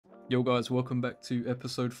Yo guys, welcome back to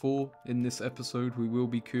episode 4. In this episode we will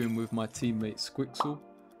be queuing with my teammate Squixel.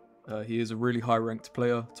 He is a really high ranked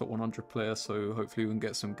player, top 100 player, so hopefully we can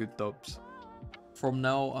get some good dubs. From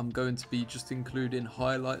now I'm going to be just including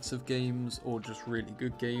highlights of games or just really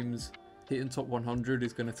good games. Hitting top 100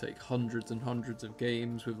 is going to take hundreds and hundreds of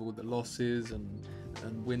games with all the losses and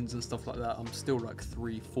wins and stuff like that. I'm still like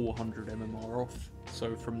 300-400 MMR off.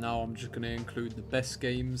 So from now I'm just going to include the best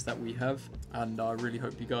games that we have, and I really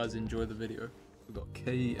hope you guys enjoy the video. We've got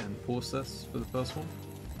K and Porcess for the first one.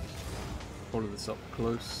 Follow this up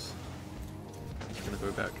close. I'm just going to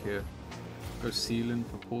go back here. Go ceiling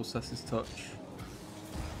for Porcess's touch.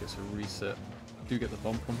 Gets a reset. Do get the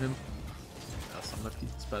bump on him. That's unlucky.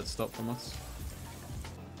 It's a bad start from us.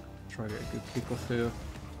 Try to get a good kickoff here.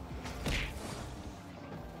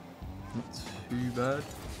 Not too bad.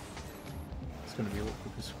 It's going to be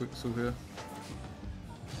awkward with Squixel here.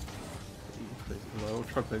 I'll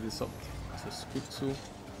try to play this up to Squixel.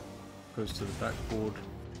 Goes to the backboard.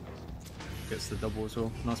 Gets the double as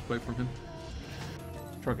well. Nice play from him.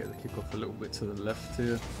 Try to get the kickoff a little bit to the left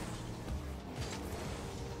here.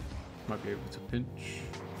 Might be able to pinch.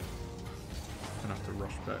 Gonna have to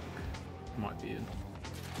rush back. Might be in.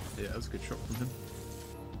 Yeah, that's a good shot from him.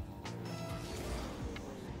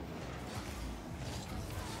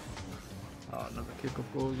 Another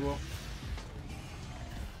kickoff goal as well.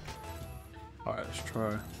 Alright, let's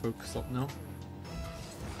try focus up now.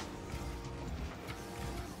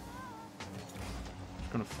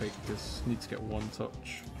 Just gonna fake this. Need to get one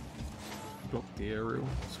touch. Block the aerial.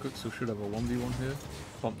 Squixel should have a 1v1 here.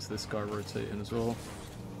 Bumps this guy rotating as well.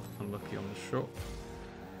 Unlucky on the shot.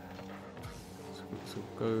 Squixel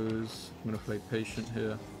goes. I'm gonna play patient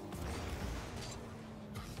here.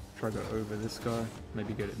 Try to go over this guy.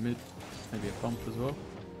 Maybe get it mid. Maybe a bump as well.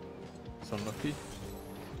 It's unlucky.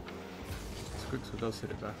 Squixel does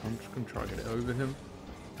hit it back. I'm just gonna try to get it over him.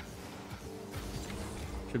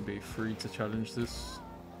 Should be free to challenge this.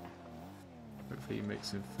 Hopefully he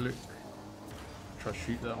makes him flick. Try to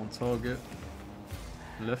shoot that on target.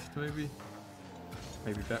 Left maybe?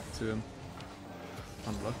 Maybe back to him.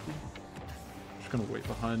 Unlucky. Just gonna wait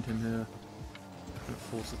behind him here. Gonna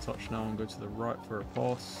force a touch now and go to the right for a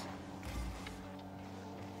pass.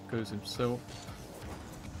 Goes himself.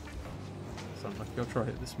 It's unlucky. I'll try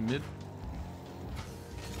to hit this mid.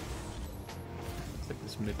 Take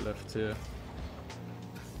this mid left here.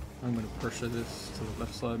 I'm gonna pressure this to the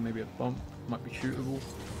left side, maybe a bump. Might be shootable.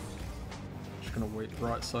 Just gonna wait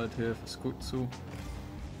right side here for Squixel.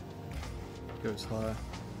 Goes high.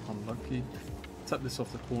 Unlucky. Tap this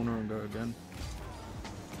off the corner and go again.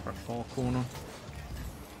 Right far corner.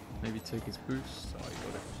 Maybe take his boost. Oh, he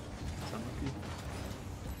got it. It's unlucky.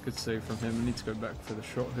 Good save from him. I need to go back for the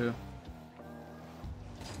shot here.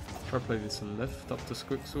 Try to play this left up to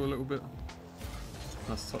Squixel a little bit.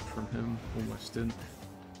 Nice touch from him. Almost in.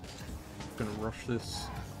 Gonna rush this.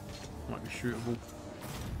 Might be shootable.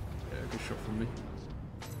 Yeah, good shot from me.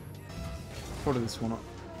 Follow this one up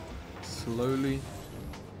slowly.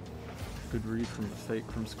 Good read from the fake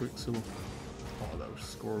from Squixel. Oh, that was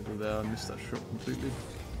scoreable there. I missed that shot completely.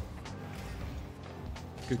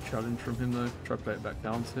 Good challenge from him though. Try to play it back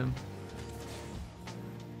down to him.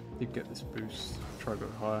 Did get this boost. Try to go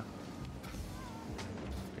higher.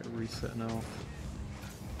 Get a reset now.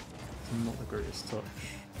 It's not the greatest touch.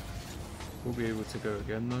 We'll be able to go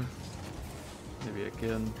again though. Maybe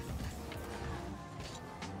again.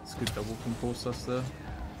 It's a good double from Porcess there.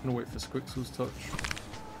 I'm gonna wait for Squixel's touch.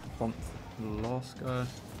 Bump the last guy.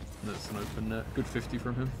 And that's an open net. Good 50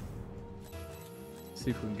 from him.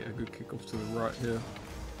 See if we can get a good kickoff to the right here.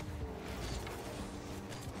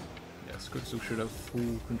 Yeah, Squixel should have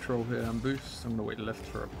full control here and boost. I'm gonna wait left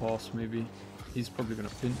for a pass maybe. He's probably gonna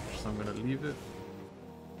pinch, so I'm gonna leave it.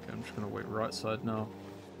 Okay, I'm just gonna wait right side now.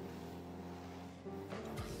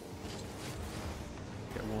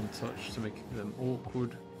 Get one touch to make them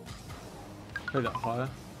awkward. Play that higher.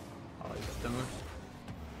 Oh, he got demoed.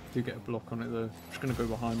 Do get a block on it though. Just gonna go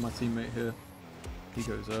behind my teammate here. He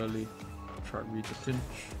goes early. Try to read the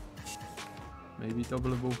pinch. Maybe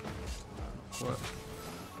doubleable. Not quite.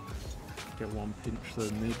 Get one pinch though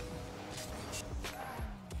mid.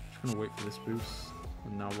 Just gonna wait for this boost.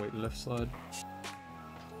 And now wait left side.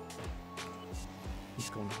 He's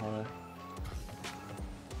gone higher.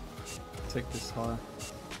 Take this higher.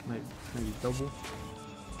 Maybe double.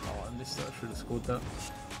 Oh, I missed that. I should have scored that.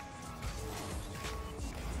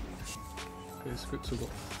 Okay, Squixel got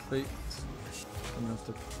faked. I'm gonna have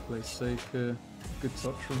to play safe here. Good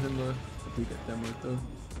touch from him though. I do get demoed though.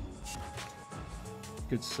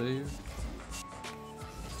 Good save.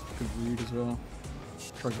 Good read as well.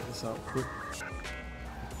 Try to get this out quick.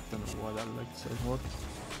 Don't know why that leg's so hard.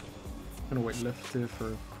 Gonna wait left here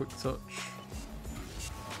for a quick touch.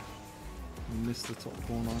 Missed the top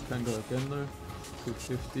corner. I can go again though. Good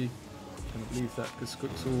 50. Gonna leave that because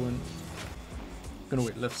Squixel went. Gonna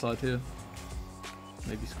wait left side here.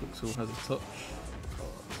 Maybe Squixel has a touch.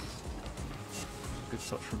 Oh, good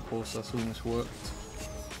touch from Pulse, that's almost worked.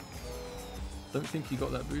 Don't think he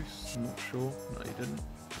got that boost, I'm not sure. No, he didn't.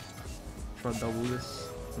 Try double this.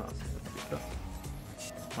 No, I think that'll be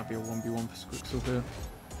that. Might be a 1v1 for Squixel here.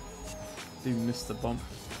 Do miss the bump.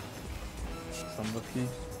 It's unlucky.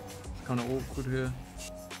 It's kind of awkward here.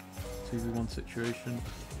 2v1 situation.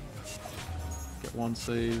 Get one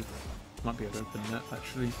save. Might be an open net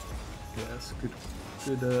actually. Yeah, it's a good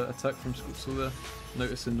attack from Squixel there.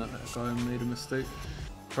 Noticing that guy made a mistake.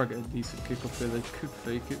 Try to get a decent kick off here. They could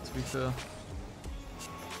fake it to be fair.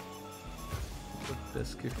 The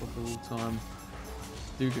best kick off of all time.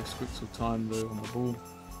 Do give Squixel time though on the ball.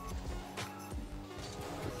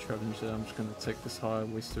 Good challenge there. I'm just going to take this high,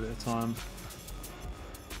 waste a bit of time.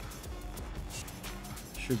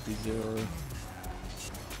 Should be 0.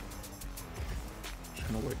 Just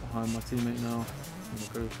going to wait behind my teammate now. I'm going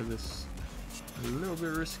to go for this. A little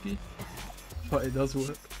bit risky, but it does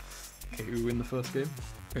work. Okay, we win the first game.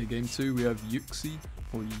 Okay, game 2 we have Yuxi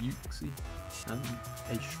and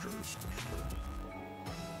Astro.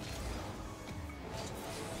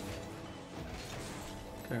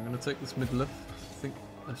 Okay, I'm going to take this mid left. I think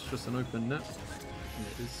that's just an open net. And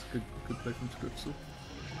it is good play from Squixel.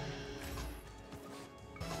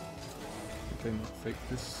 Okay, might fake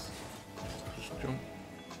this. Just jump.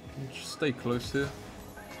 Just stay close here.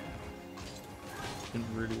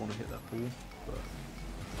 Didn't really want to hit that ball, but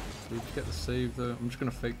we get the save though. I'm just going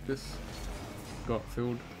to fake this. Go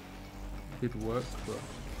upfield. Did work, but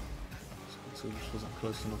Squixel just wasn't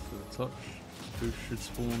close enough for the touch. Boost should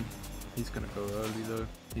spawn. He's going to go early though.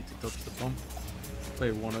 Need to dodge the bump.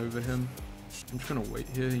 Play one over him. I'm just going to wait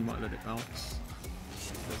here. He might let it bounce.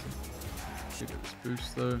 He doesn't. Should get this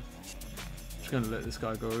boost though. Just going to let this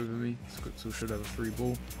guy go over me. Squixel should have a free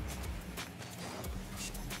ball.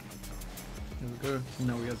 There we go.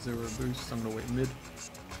 Now we have 0 boost. I'm going to wait mid.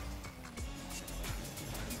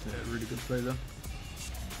 Yeah, really good play there.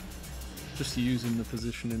 Just using the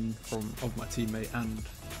positioning of my teammate and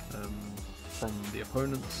from the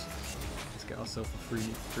opponents. Let's get ourselves a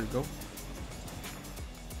free goal.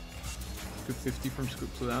 Good 50 from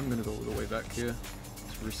Squixel there. I'm going to go all the way back here.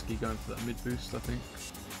 It's risky going for that mid boost, I think.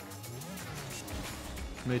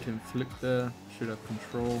 Made him flick there. Should have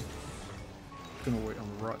control. Gonna wait on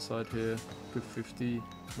the right side here. Good 50.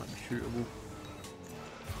 Might be shootable.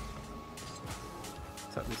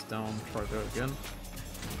 Tap this down. Try go again.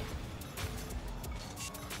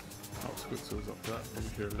 Oh, Squixel was up that. Probably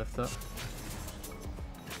should have left that.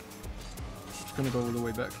 Just gonna go all the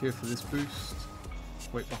way back here for this boost.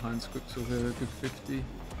 Wait behind Squixel here. Good 50. Wait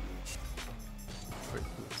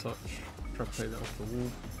for the touch. Try to play that off the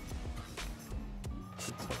wall.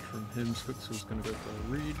 Good touch from him. Squixel's gonna go for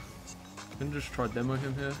a read. Can just try demo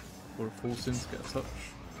him here, or force him to get a touch.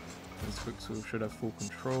 And Squixel should have full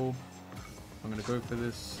control. I'm going to go for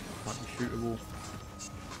this. Might be shootable.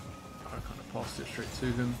 I kind of passed it straight to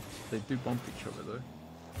him. They do bump each other though.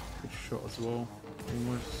 Good shot as well.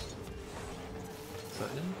 Almost. Is that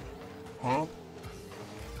in? Huh?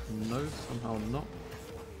 No, somehow not.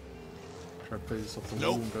 Try to play this off the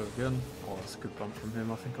wall and go again. Oh, that's a good bump from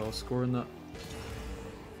him. I think I was scoring that.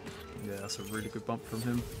 Yeah, that's a really good bump from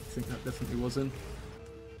him. I think that definitely was in.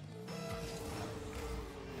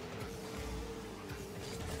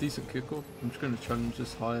 Decent kickoff. I'm just going to challenge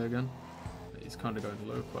this high again. He's kind of going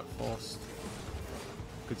low quite fast.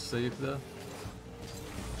 Good save there.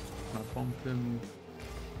 Can I bump him?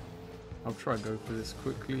 I'll try to go for this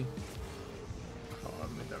quickly. Oh, I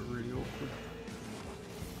made that really awkward.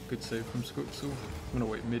 Good save from Squixel. I'm going to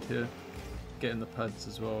wait mid here. Get in the pads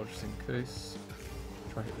as well, just in case.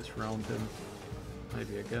 Try hit this round him.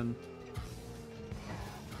 Maybe again.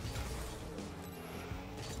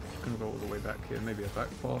 Just gonna go all the way back here. Maybe a back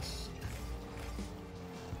pass.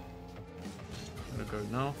 I'm gonna go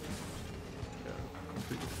now. Yeah,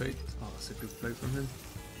 completely faked. Oh, that's a good play from him.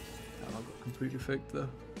 Yeah, I got completely faked there.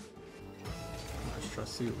 Let's try to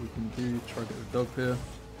see what we can do. Try to get the dub here.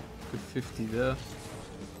 Good 50 there.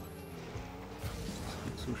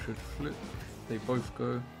 Squixel should flip. They both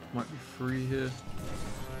go. Might be free here.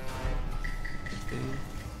 Okay.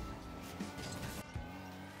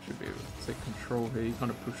 Should be able to take control here. He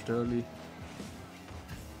kind of pushed early.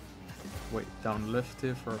 Wait, down left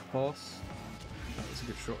here for a pass. That was a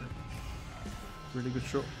good shot. Really good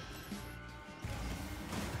shot.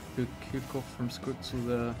 Good kick off from Squixel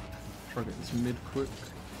there. Try to get this mid quick.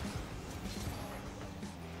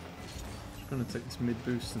 Gonna take this mid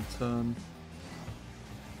boost and turn.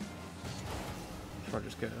 Try to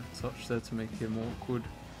just get a touch there to make him awkward.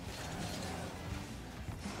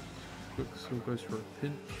 Quixel goes for a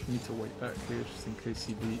pinch. Need to wait back here just in case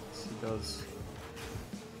he beats. He does.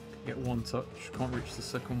 Get one touch. Can't reach the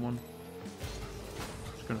second one.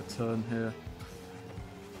 Just gonna turn here.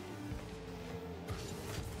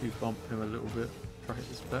 Do bump him a little bit. Try to hit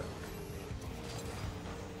his back.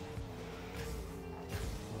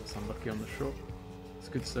 That's unlucky on the shot. It's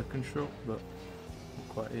a good second shot, but not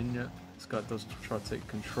quite in yet. This guy does try to take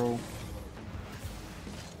control.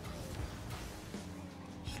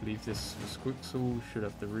 Just leave this for Squixel. Should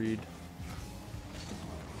have the read.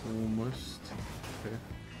 Almost. Okay.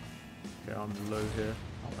 Okay, I'm low here.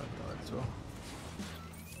 Oh, that died as well.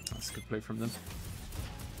 That's a good play from them.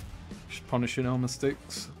 Just punishing our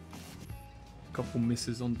mistakes. A couple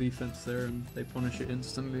misses on defense there, and they punish it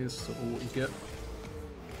instantly. Is sort of what you get.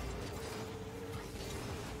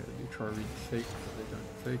 Okay, they try to read the fake, but they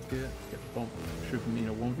don't fake it. Get the bump. Should mean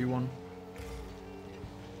a 1v1.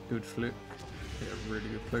 Good flick. Yeah, really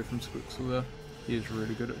good play from Squixel there. He is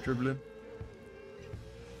really good at dribbling.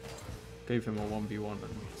 Gave him a 1v1,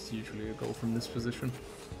 and it's usually a goal from this position.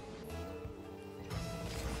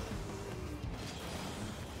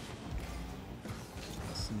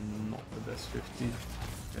 That's not the best 50.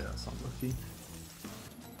 Yeah, that's unlucky.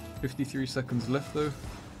 53 seconds left though.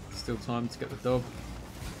 Still time to get the dub.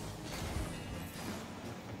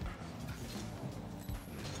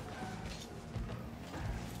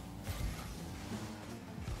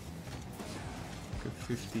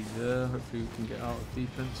 Good 50 there. Hopefully we can get out of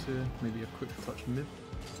defense here. Maybe a quick touch mid.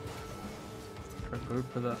 Try to go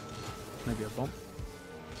for that. Maybe a bump.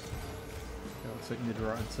 Yeah, I'll take mid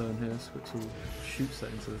right and turn here. Squixel shoots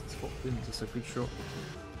that into the top bin. Just a good shot.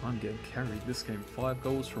 I'm getting carried this game. 5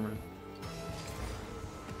 goals from him.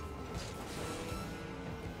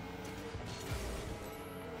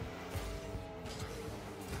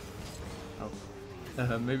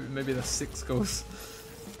 Oh, maybe that's 6 goals.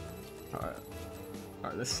 All right.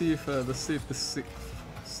 Alright, let's see if the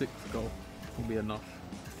sixth goal will be enough.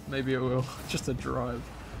 Maybe it will. Just a drive.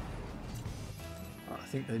 I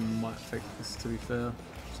think they might fake this, to be fair.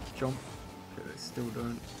 Just jump. Okay, they still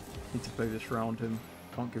don't. Need to play this round him.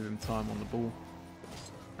 Can't give him time on the ball.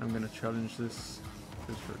 I'm going to challenge this.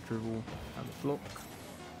 Goes for a dribble and a block.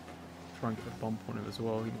 Try and get a bump on him as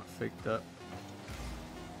well. He might fake that.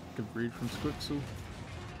 Good read from Squixel.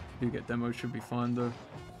 If you get demo, should be fine though.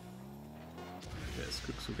 Yeah,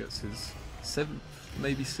 Squixel gets his 7th,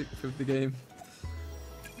 maybe 6th of the game.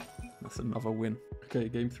 That's another win. Okay,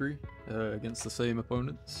 game 3 against the same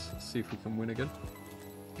opponents. Let's see if we can win again.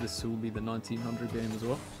 This will be the 1900 game as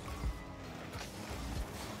well.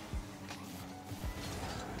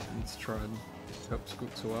 Need to try and help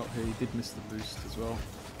Squixel out here. He did miss the boost as well.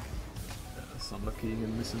 Yeah, that's unlucky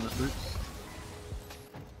him missing that boost.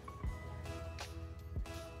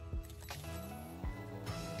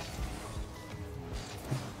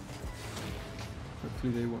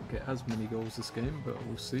 Hopefully they won't get as many goals this game, but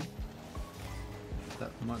we'll see.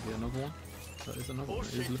 That might be another one. That is another one.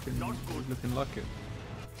 It is looking like it.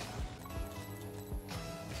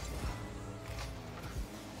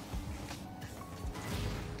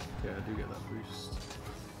 Yeah, I do get that boost.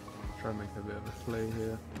 Try and make a bit of a play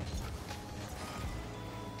here.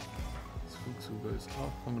 Squixel goes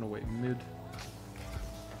up. I'm going to wait mid.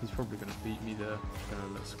 He's probably going to beat me there. Going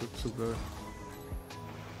to let Squixel go.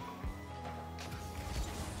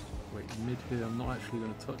 Wait mid here. I'm not actually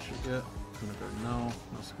going to touch it yet. I'm going to go now.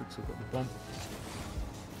 Now Squixel got the bump.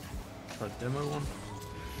 Try demo one.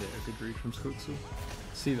 Yeah, good read from Squixel.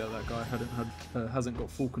 See that guy hasn't got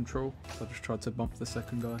full control, so I just tried to bump the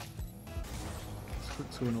second guy.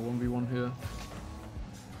 Squixel in a 1v1 here.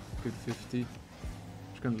 Good 50.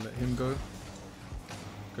 Just going to let him go.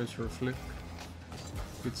 Goes for a flick.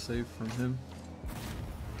 Good save from him.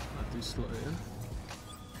 I do slot it in.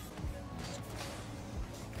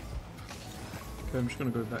 Okay, I'm just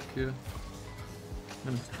going to go back here.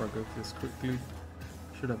 I'm going to try to go for this quickly.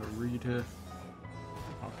 Should have a read here.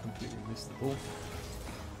 I completely missed the ball.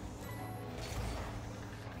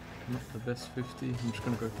 Not the best 50. I'm just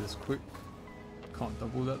going to go for this quick. Can't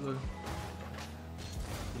double that though.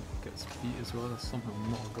 He gets beat as well. That's somehow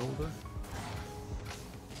not a goal though.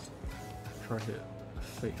 Try to hit a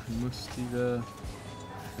fake musty there.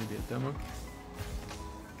 Maybe a demo.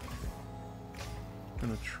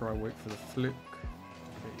 Gonna try wait for the flick.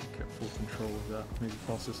 Okay, he kept full control of that. Maybe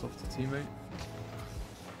pass this off to teammate.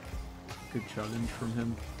 Good challenge from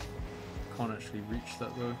him. Can't actually reach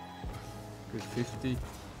that though. Good 50.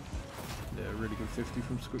 Yeah, really good 50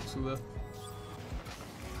 from Squixel there.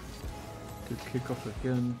 Good kickoff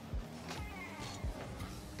again.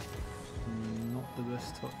 Not the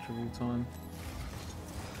best touch of all time.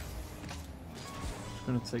 Just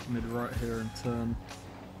going to take mid right here and turn.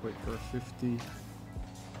 Wait for a 50.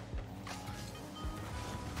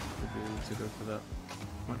 Should be able to go for that.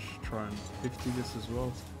 Might just try and 50 this as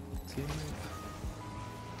well. Teammate.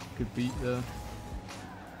 Good beat there.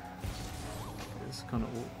 It's kind of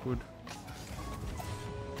awkward.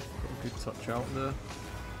 Got a good touch out there.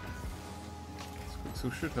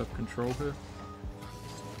 Squixel should have control here.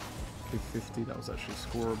 Big 50, that was actually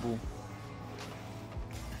scoreable.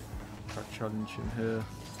 Try to challenge him here.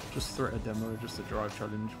 Just threat a demo, just a drive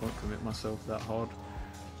challenge. Won't commit myself that hard.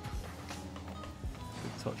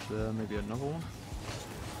 Good touch there, maybe another one.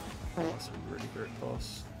 Oh, that's a really great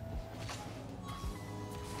pass.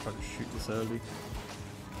 Try to shoot this early.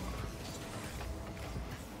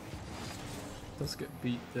 Does get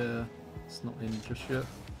beat there. It's not in just yet.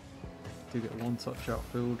 Do get one touch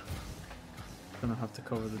outfield. Gonna have to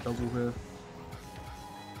cover the double here.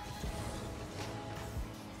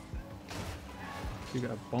 Do get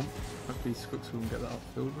a bump. Hopefully Squixel can get that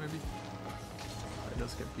outfield maybe. It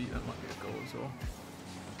does get beat, that might be a goal as well.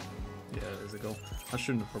 Yeah, there's a goal. I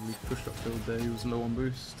shouldn't have probably pushed upfield there, he was low on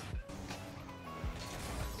boost.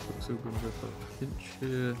 Squixel gonna go for a pinch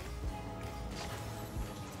here.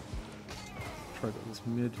 Try to get this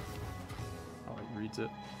mid. Oh, he reads it.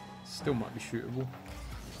 Still might be shootable.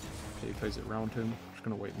 Okay, he plays it around him. Just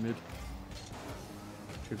gonna wait mid.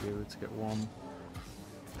 Should be able to get one.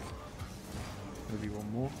 Maybe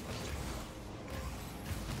one more.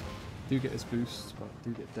 Do get his boost, but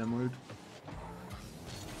do get demoed.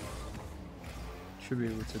 Should be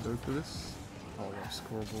able to go for this. Oh, that's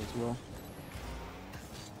scoreable as well.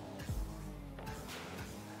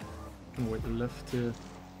 Gonna wait the left here.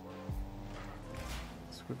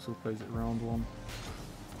 Squixel plays it round one.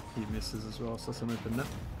 He misses as well, so that's an open net.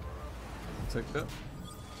 I'll take that.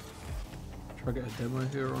 Try to get a demo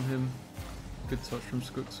here on him. Good touch from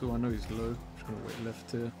Squixel. I know he's low. Just gonna wait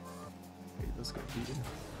left here. Okay, he does get beaten.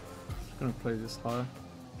 Just gonna play this high.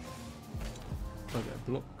 Try to get a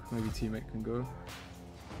block. Maybe teammate can go.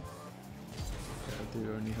 Okay, I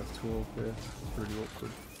do only have 12 here. It's really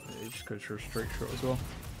awkward. Yeah, he just goes for a straight shot as well.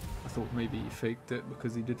 I thought maybe he faked it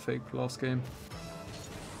because he did fake last game.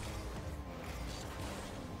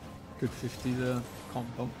 Good 50 there.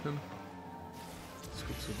 Can't bump him.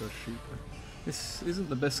 Squixel does shoot. This isn't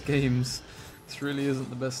the best games. This really isn't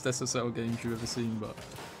the best SSL games you've ever seen, but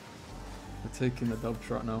we're taking the dubs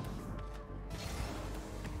right now.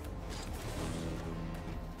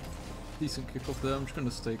 Decent kickoff there. I'm just going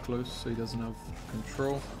to stay close so he doesn't have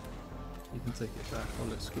control. You can take it back. I'll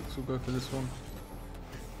let Squixel go for this one.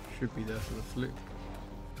 Should be there for the flick.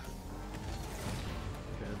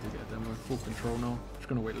 Okay, I do get a demo. Full control now. Just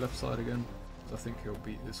going to wait left side again, because I think he'll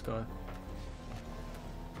beat this guy.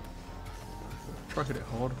 Try to hit it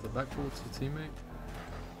hard off the backboard to the teammate.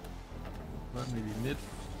 That maybe mid.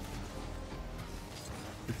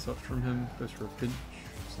 Good touch from him. Goes for a pinch.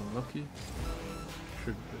 It's unlucky.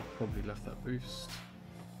 Should have probably left that boost.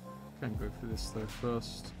 Can go for this though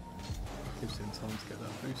first. Gives him time to get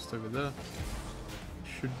that boost over there.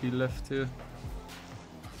 Should be left here.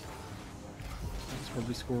 That's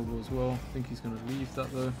probably scoreable as well. I think he's going to leave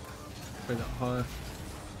that though. Play that high.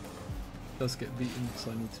 Does get beaten,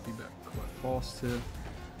 so I need to be back quite fast here.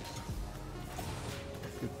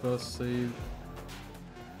 Good first save.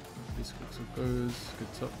 This Squixel goes.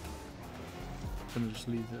 Good touch. Gonna just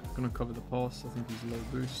leave it. Gonna cover the pass. I think he's low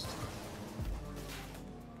boost.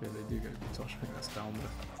 Okay, they do get a good touch. I think that's down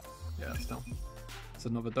there. Yeah, that's down. It's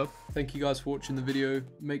another dub. Thank you guys for watching the video.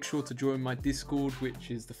 Make sure to join my Discord, which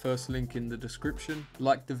is the first link in the description.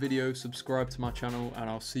 Like the video, subscribe to my channel, and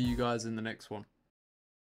I'll see you guys in the next one.